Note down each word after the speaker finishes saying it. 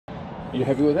Are you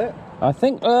happy with that? I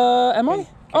think, am I?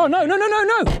 Oh, no.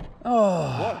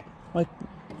 Oh, What? my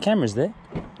camera's there.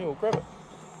 Yeah, well, grab it.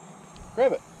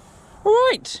 Grab it. All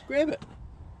right. Grab it.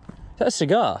 That's a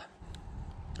cigar.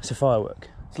 It's a firework.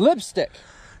 It's lipstick.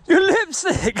 Your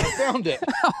lipstick! I found it.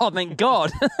 Oh, thank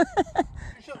God. Can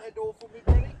you shut that door for me,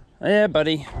 buddy? Yeah,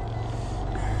 buddy.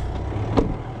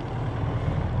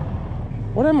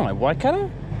 What am I?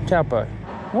 Waikato? Taupo.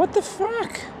 What the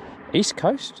fuck? East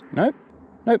Coast? Nope.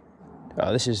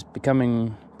 Oh, this is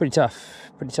becoming pretty tough.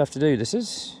 Pretty tough to do, this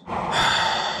is.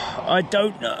 I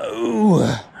don't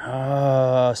know.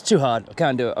 It's too hard. I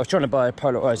can't do it. I was trying to buy a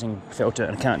polarizing filter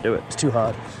and I can't do it. It's too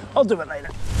hard. I'll do it later.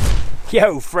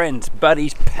 Yo, friends,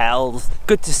 buddies, pals.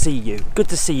 Good to see you. Good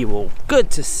to see you all.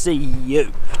 Good to see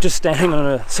you. Just standing on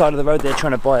the side of the road there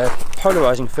trying to buy a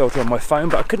polarizing filter on my phone,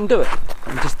 but I couldn't do it.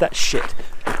 I'm just that shit.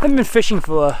 I haven't been fishing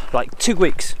for like 2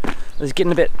 weeks. I was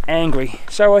getting a bit angry.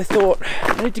 So I thought,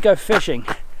 I need to go fishing.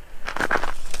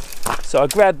 So I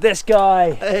grabbed this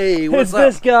guy. Hey, what's up?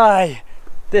 This guy.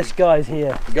 This guy's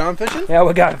here. You going fishing? Yeah,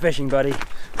 we're going fishing, buddy.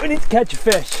 We need to catch a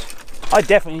fish. I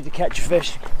definitely need to catch a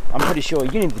fish. I'm pretty sure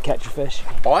you need to catch a fish.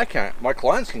 I can't. My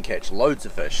clients can catch loads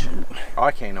of fish. I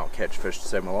cannot catch fish to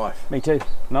save my life. Me too.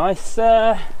 Nice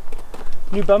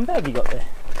new bum bag you got there.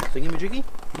 Thingy-majiggy?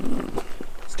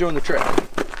 It's doing the trick.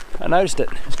 I noticed it.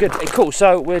 It's good. Hey, cool.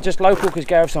 So we're just local because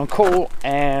Gareth's on call,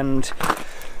 and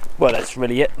well, that's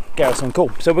really it. Gareth's on call.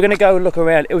 So we're going to go look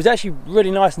around. It was actually really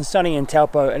nice and sunny in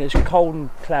Taupo, and it's cold and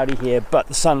cloudy here, but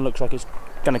the sun looks like it's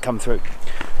going to come through.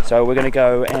 So we're going to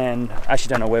go, and I actually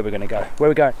don't know where we're going to go. Where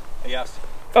are we going? Yes.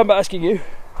 I'm asking you.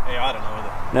 Yeah, I don't know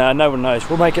either. No, no one knows.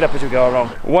 We'll make it up as we go along.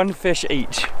 One fish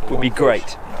each would be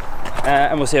great.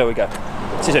 And we'll see how we go.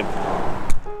 See you soon.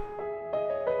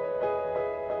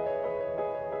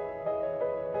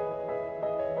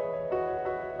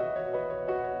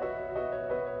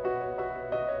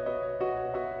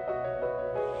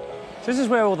 So this is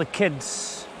where all the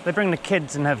kids, they bring the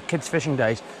kids and have kids fishing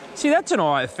days. See, that's an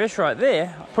alright fish right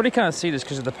there. I probably can't see this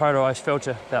because of the polarized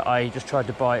filter that I just tried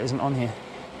to buy isn't on here.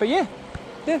 But yeah,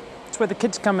 it's where the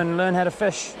kids come and learn how to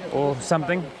fish or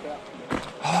something.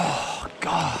 Oh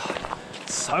God,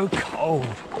 it's so cold.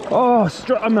 Oh,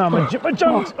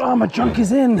 my junk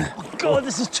is in. Oh God,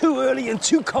 this is too early and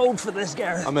too cold for this,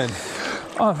 Gareth. I'm in.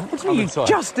 Oh, what do you mean you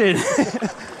just did?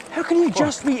 How can you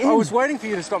just be in? I was waiting for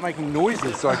you to stop making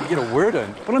noises so I could get a word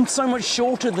in. Well, I'm so much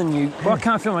shorter than you. Well, I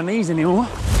can't feel my knees anymore.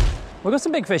 We've got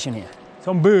some big fish in here.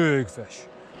 Some big fish.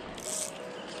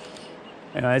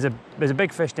 You know, there's a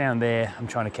big fish down there I'm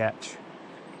trying to catch.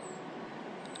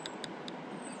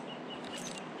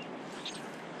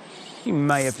 You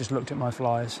may have just looked at my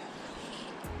flies.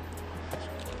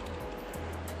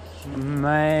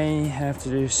 May have to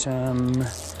do some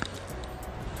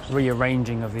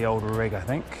rearranging of the old rig, I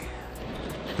think.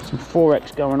 Some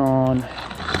 4X going on.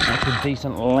 That's a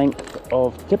decent length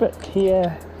of tippet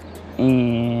here.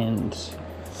 And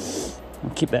I'll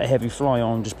keep that heavy fly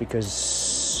on just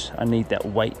because I need that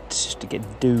weight to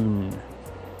get dune.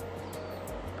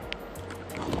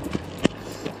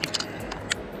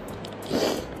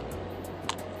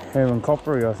 Hair and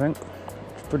coppery, I think.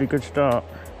 It's a pretty good start.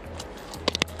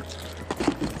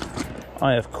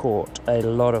 I have caught a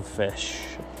lot of fish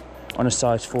on a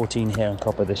size 14 hair and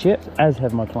copper this year, as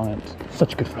have my clients.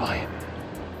 Such a good fly.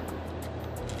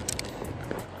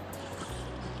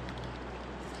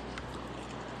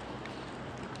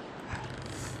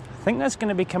 I think that's going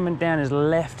to be coming down his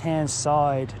left-hand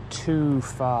side too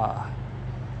far.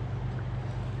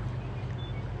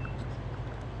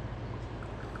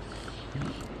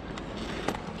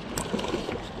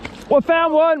 Well, I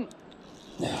found one.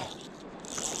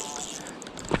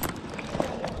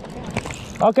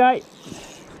 Okay.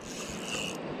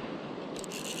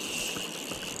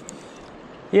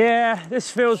 Yeah,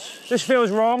 this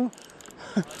feels wrong.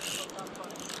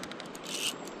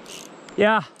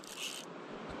 Yeah.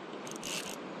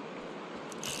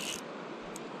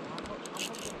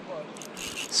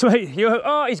 Sweet.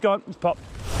 Oh, he's gone. He's popped.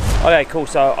 Okay, cool.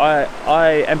 So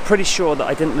I am pretty sure that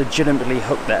I didn't legitimately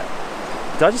hook that.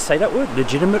 Did I just say that word?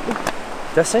 Legitimately?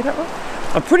 Did I say that word?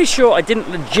 I'm pretty sure I didn't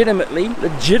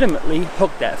legitimately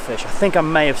hook that fish. I think I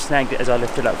may have snagged it as I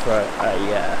lifted up for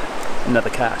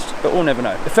another cast, but we'll never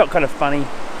know. It felt kind of funny.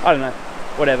 I don't know.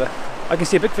 Whatever. I can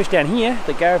see a big fish down here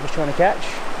that Gareth is trying to catch.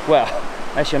 Well,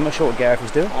 actually, I'm not sure what Gareth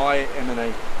is doing. I am in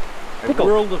a pickle.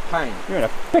 World of pain. You're in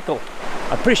a pickle.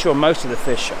 I'm pretty sure most of the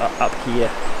fish are up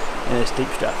here in this deep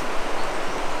stuff.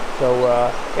 So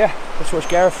yeah, let's watch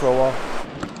Gareth for a while.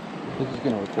 This is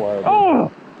going to require a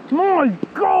oh my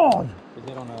God! Is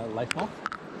it on a lake moth?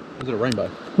 Is it a rainbow?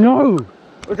 No!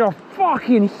 which are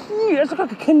fucking huge. It's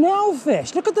like a canal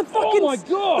fish. Look at the fucking... Oh my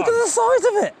God. Look at the size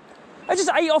of it. I just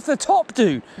ate off the top,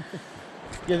 dude.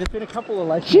 Yeah, there's been a couple of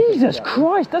lakes. Jesus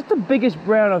Christ, that's the biggest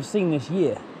brown I've seen this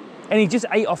year. And he just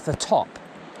ate off the top.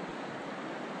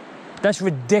 That's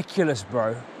ridiculous,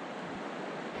 bro.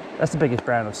 That's the biggest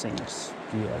brown I've seen this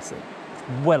year, that's it.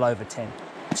 Well over 10.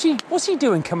 What's he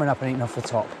doing coming up and eating off the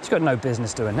top? He's got no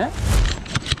business doing that.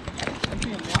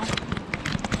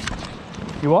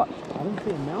 You what? I didn't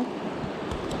see a mouth.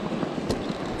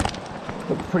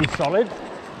 Looks pretty solid.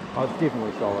 Oh, it's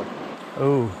definitely solid.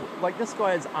 Ooh. Like this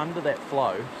guy is under that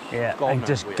flow. Yeah, God and knows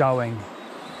just where. going.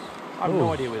 I have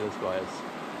no idea where this guy is.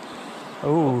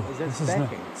 Ooh, Is that this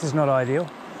backing? is not ideal.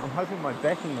 I'm hoping my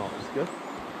backing knot is good.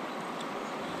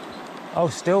 Oh,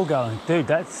 still going. Dude,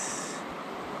 that's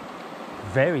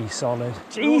very solid.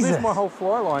 Jesus. There's my whole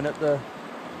fly line at the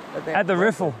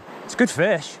riffle. It's good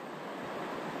fish.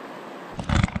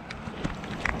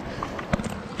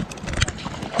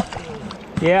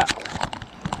 Yeah.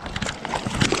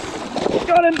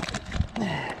 Got him.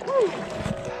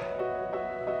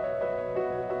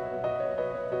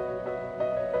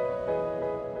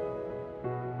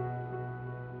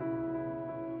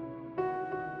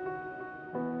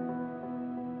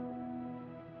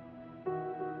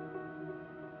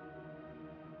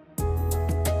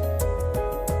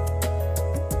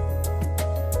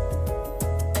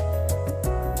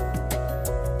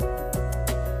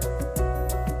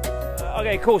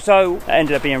 Okay, cool. So I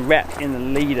ended up being wrapped in the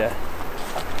leader,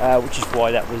 which is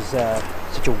why that was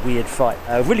such a weird fight.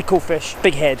 Really cool fish,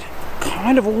 big head,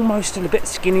 kind of almost a bit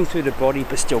skinny through the body,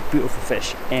 but still beautiful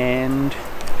fish. And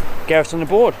Gareth's on the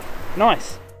board.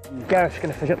 Nice. Gareth's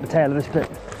going to fish up the tail of this bit.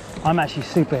 I'm actually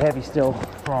super heavy still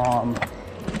from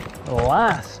the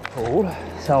last pool,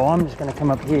 so I'm just going to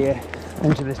come up here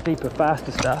into this deeper,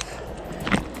 faster stuff,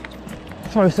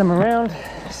 throw some around,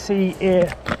 see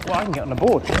if... Well, I can get on the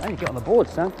board. I can get on the board,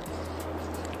 son.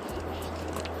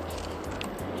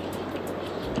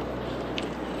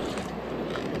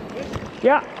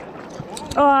 Yeah.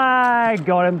 I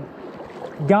got him.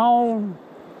 Gone.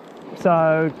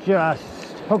 So just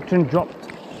hooked and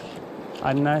dropped,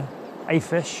 I don't know, a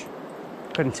fish.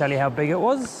 Couldn't tell you how big it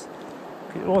was.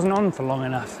 It wasn't on for long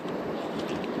enough.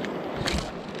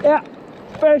 Yeah,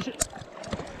 fish.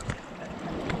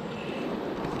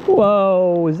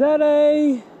 Whoa, is that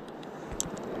a...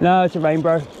 No, it's a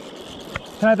Rainbro.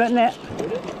 Can I have that net?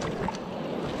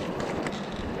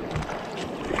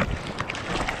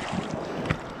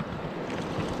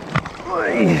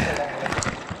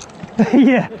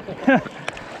 Yeah.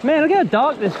 Man, look how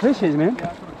dark this fish is, man.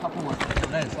 Yeah, I put a couple more fish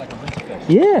on that. It's like a winter fish.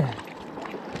 Yeah,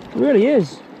 it really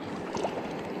is.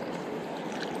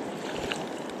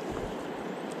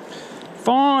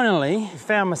 Finally,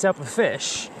 found myself a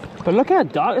fish. But look how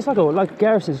dark, it's like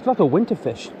Gareth says, it's like a winter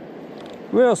fish.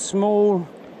 Real small,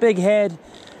 big head,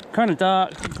 kind of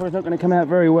dark, probably not going to come out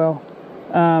very well.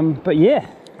 But yeah.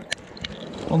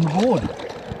 On the board.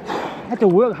 Had to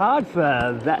work hard for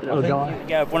that little guy.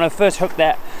 Yeah, when I first hooked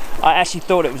that, I actually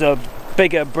thought it was a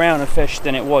bigger, browner fish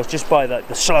than it was, just by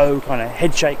the slow kind of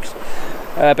head shakes.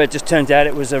 But it just turns out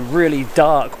it was a really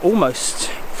dark, almost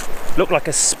looked like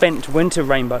a spent winter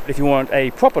rainbow. If you want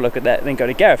a proper look at that, then go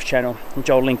to Gareth's channel, which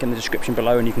I'll link in the description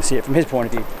below, and you can see it from his point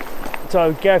of view.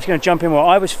 So Gareth's going to jump in while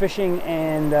I was fishing,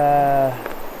 and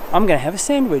I'm going to have a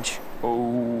sandwich.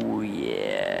 Oh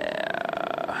yeah,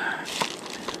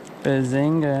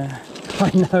 bazinga!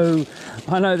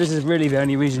 I know this is really the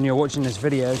only reason you're watching this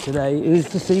video today, is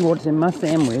to see what's in my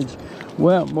sandwich.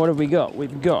 Well, what have we got?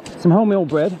 We've got some wholemeal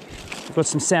bread, I've got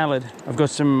some salad, I've got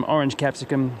some orange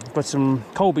capsicum, I've got some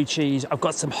Colby cheese, I've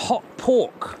got some hot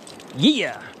pork.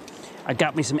 Yeah! I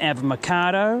got me some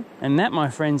avocado, and that, my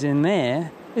friends, in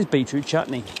there is beetroot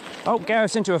chutney. Oh,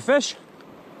 Gareth's into a fish.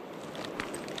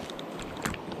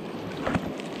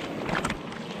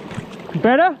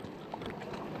 Better?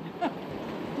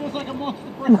 Feels like a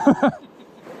monster breath.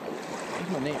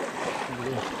 Where's my net?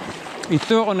 He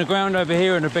threw it on the ground over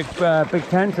here in a big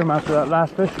tantrum after that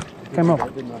last fish. Came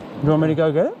off. Do you want me to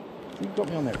go get it? He got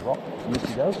me on that rock. Yes,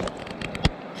 he does. This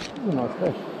is a nice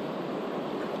fish.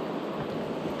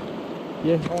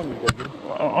 Yeah, I want you to go get it.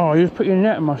 Oh, you just put your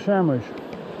net in my sandwich.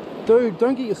 Dude,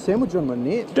 don't get your sandwich on my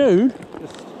net. Dude?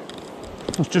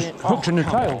 It's just hooked in the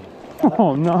tail.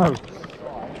 Oh no.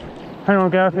 Hang on,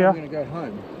 Gareth, here. I'm going to go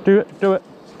home. Do it, do it.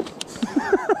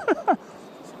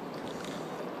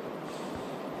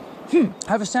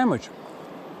 Have a sandwich.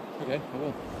 Okay, I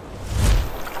will.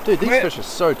 Dude, these fish are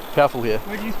so powerful here.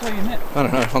 Where do you throw your net? I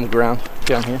don't know, on the ground,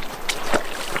 down here.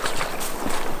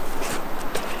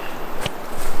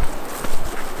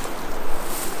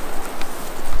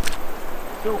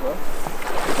 Silver.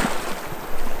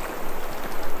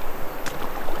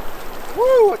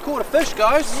 Woo! I caught a fish,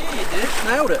 guys. Yeah, you did.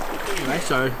 Nailed it. Anyway,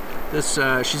 so this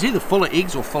she's either full of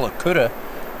eggs or full of kudder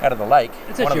out of the lake.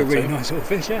 It's actually a really nice little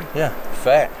fish, eh? Yeah.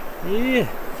 Fat. Yeah.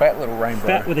 Fat little rainbow.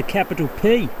 Fat with a capital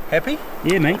P. Happy?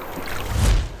 Yeah, mate.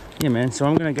 Yeah, man. So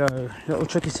I'm gonna go a little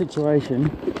tricky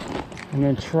situation. I'm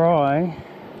gonna try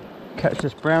catch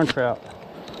this brown trout.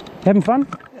 Having fun?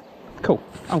 Yeah. Cool.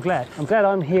 I'm glad.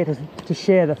 I'm here to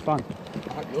share the fun.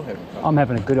 I hope you're having fun. I'm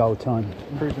having a good old time.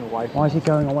 Cruising away from Why is he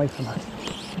going away from us?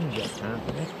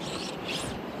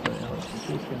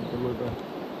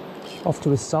 Off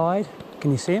to his side.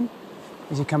 Can you see him?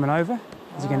 Is he coming over?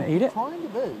 Is he going to eat it? Kind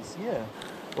of is, yeah.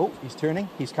 Oh, he's turning.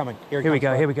 He's coming. Here we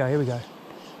go. Here we go. Here we go.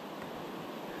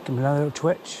 Give him another little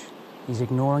twitch. He's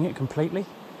ignoring it completely.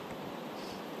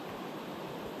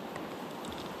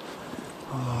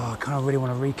 Oh, I kind of really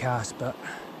want to recast, but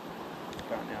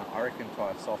Right now, I reckon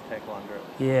tie a soft tackle under it.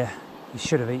 yeah, you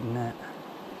should have eaten that.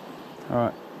 All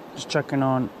right, just chucking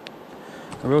on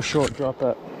a real short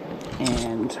dropper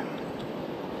and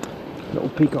a little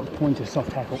peacock pointer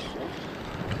soft tackle.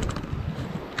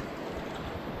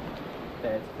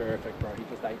 That's perfect, bro. He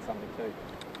just ate something too.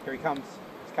 Here he comes.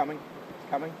 He's coming. He's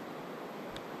coming.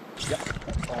 Yep.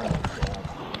 Oh my god.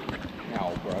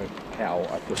 Ow, bro. Ow.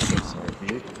 I feel so sorry for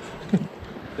you.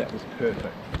 That was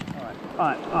perfect. All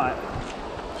right.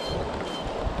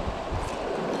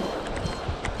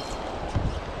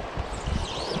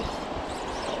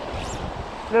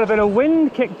 A little bit of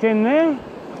wind kicked in there.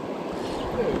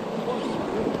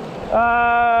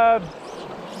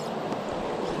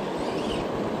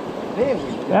 There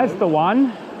we go. That's the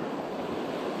one.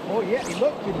 Oh yeah, he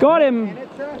looked. Got him.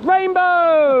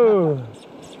 Rainbow!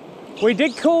 We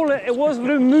did call it. It was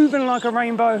moving like a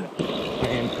rainbow.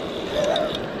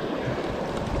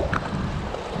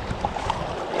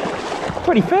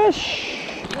 Pretty fish.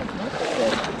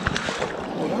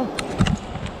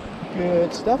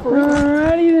 Good stuff.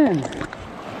 Alrighty then.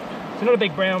 It's not a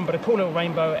big brown, but a cool little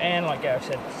rainbow, and like Gareth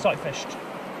said, sight fished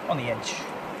on the edge.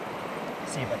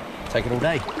 See you, buddy. Take it all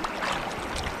day.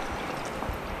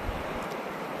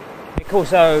 Cool.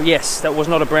 So yes, that was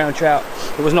not a brown trout.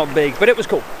 It was not big, but it was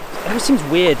cool. It always seems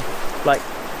weird, like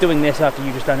doing this after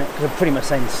you just done it, because I'm pretty much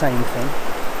saying the same thing.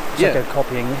 It's like they're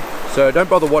copying you. So don't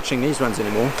bother watching these ones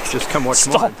anymore. Just come watch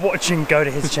mine. Stop watching. Go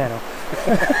to his channel.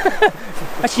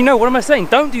 Actually, no. What am I saying?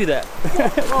 Don't do that.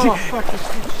 Oh fuck!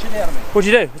 Just get the shit out of me. What'd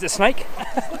you do? Is it a snake?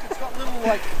 Look, it's got little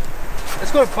like.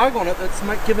 It's got a bug on it that's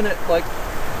giving it like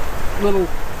little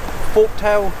fork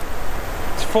tail.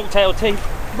 It's fork-tailed teeth.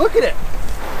 Look at it.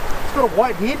 It's got a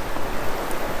white head.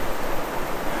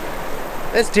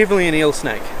 That's definitely an eel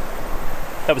snake.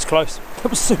 That was close. That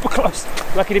was super close.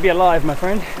 Lucky to be alive, my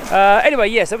friend. Anyway,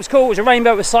 yes, it was cool. It was a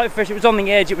rainbow. It was sight fish. It was on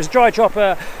the edge. It was dry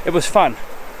chopper. It was fun.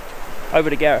 Over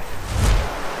to Gareth.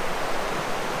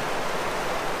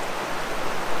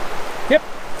 Yep.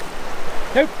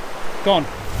 Nope. Gone.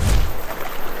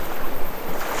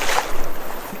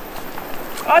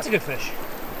 Oh, that's a good fish.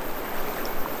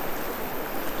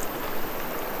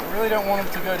 I really don't want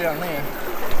him to go down there.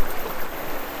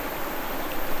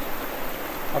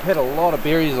 I've had a lot of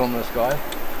berries on this guy.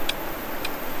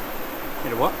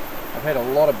 You know what? I've had a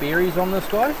lot of berries on this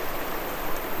guy.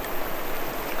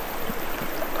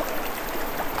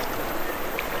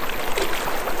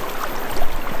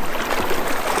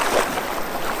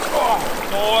 Oh,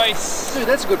 nice. Dude,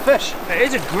 that's a good fish. It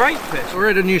is a great fish. We're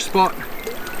at a new spot.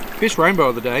 Best rainbow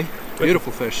of the day.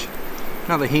 Beautiful fish.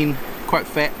 Another hen, quite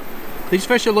fat. These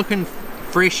fish are looking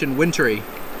fresh and wintry.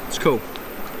 It's cool.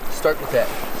 Stoked with that.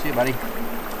 See you, buddy.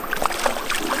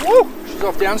 Woo! She's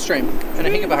off downstream in a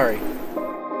heck of a hurry.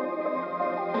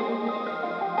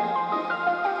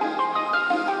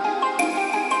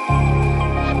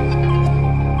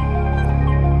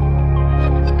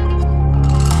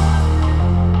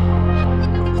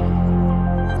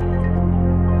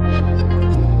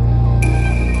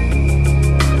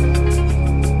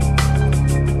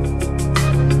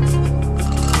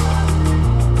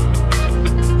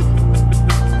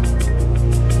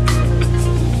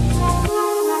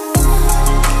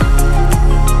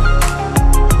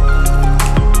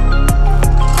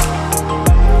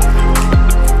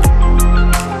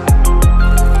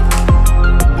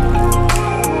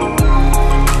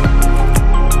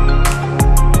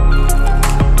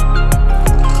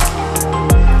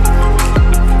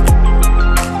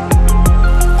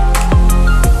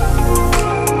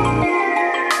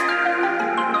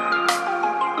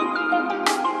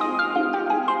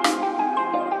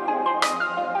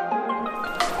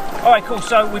 Alright, cool,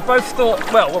 so we both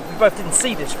thought, well, we both didn't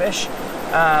see this fish,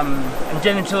 and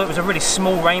then until it was a really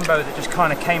small rainbow that just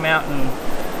kind of came out and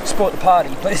spoiled the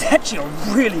party. But it's actually a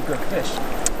really good fish.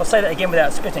 I'll say that again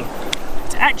without spitting.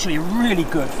 It's actually a really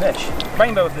good fish.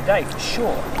 Rainbow of the day for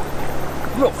sure.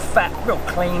 Real fat, real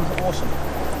clean, awesome.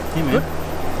 Yeah, man. Good.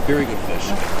 Very good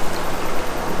fish.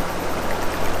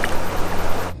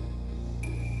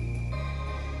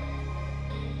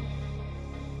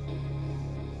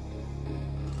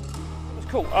 It was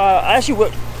cool. I actually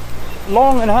worked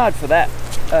long and hard for that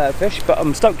fish, but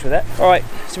I'm stoked with that. Alright,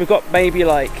 so we've got maybe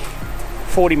like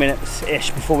 40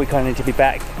 minutes-ish before we kind of need to be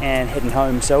back and heading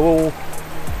home, so we'll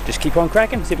just keep on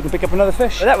cracking, see if we can pick up another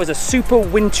fish. But that was a super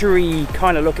wintry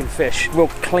kind of looking fish, real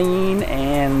clean,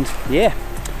 and yeah,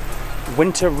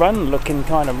 winter run looking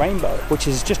kind of rainbow, which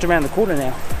is just around the corner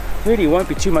now. Really won't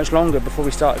be too much longer before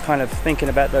we start kind of thinking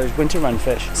about those winter run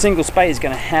fish. Single spay is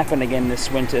going to happen again this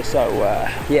winter, so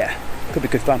yeah, could be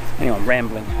good fun. Anyway, I'm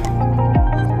rambling.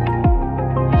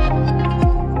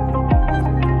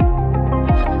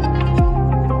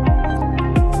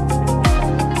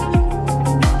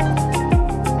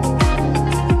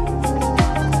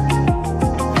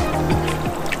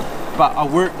 But I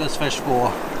worked this fish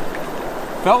for,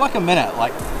 felt like a minute,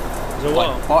 like,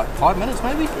 five minutes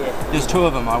maybe? Yeah. There's two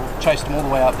of them. I chased them all the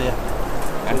way up there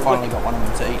and finally got one of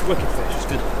them to eat. Wicked fish. It's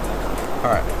good.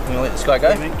 Alright, I'm gonna let this guy go.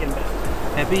 Yeah, man, get him back.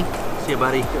 Happy? See you,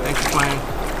 buddy. Thanks for playing.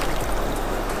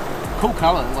 Cool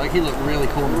colour, like he looked really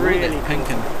cool. Really pink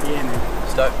and yeah, man.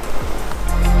 stoked.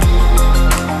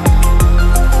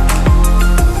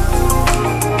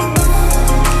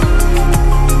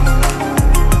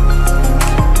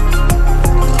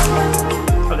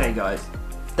 Guys,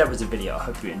 that was a video. I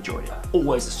hope you enjoyed it.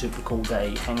 Always a super cool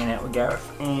day hanging out with Gareth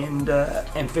and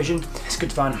fishing. It's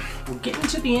good fun. We're getting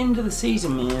to the end of the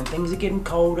season, man. Things are getting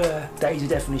colder, days are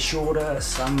definitely shorter,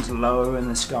 sun's lower in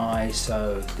the sky,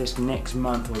 so this next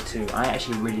month or two I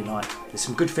actually really like. There's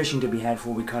some good fishing to be had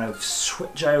before we kind of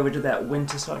switch over to that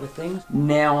winter side of things.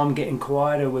 Now I'm getting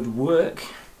quieter with work.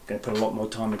 Going to put a lot more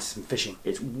time into some fishing.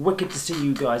 It's wicked to see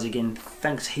you guys again.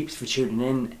 Thanks heaps for tuning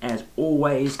in. As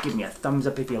always, give me a thumbs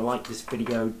up if you like this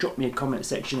video. Drop me a comment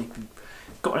section if you've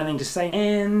got anything to say.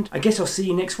 And I guess I'll see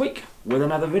you next week with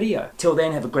another video. Till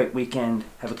then, have a great weekend.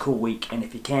 Have a cool week. And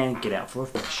if you can, get out for a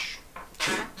fish.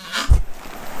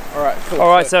 Alright, cool.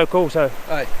 Alright, so cool. So,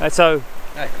 hey.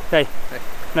 Hey.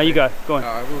 No, you go. Go on.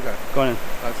 Alright, we'll go. Go on in.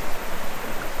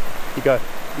 You go.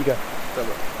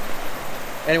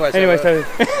 Anyway, so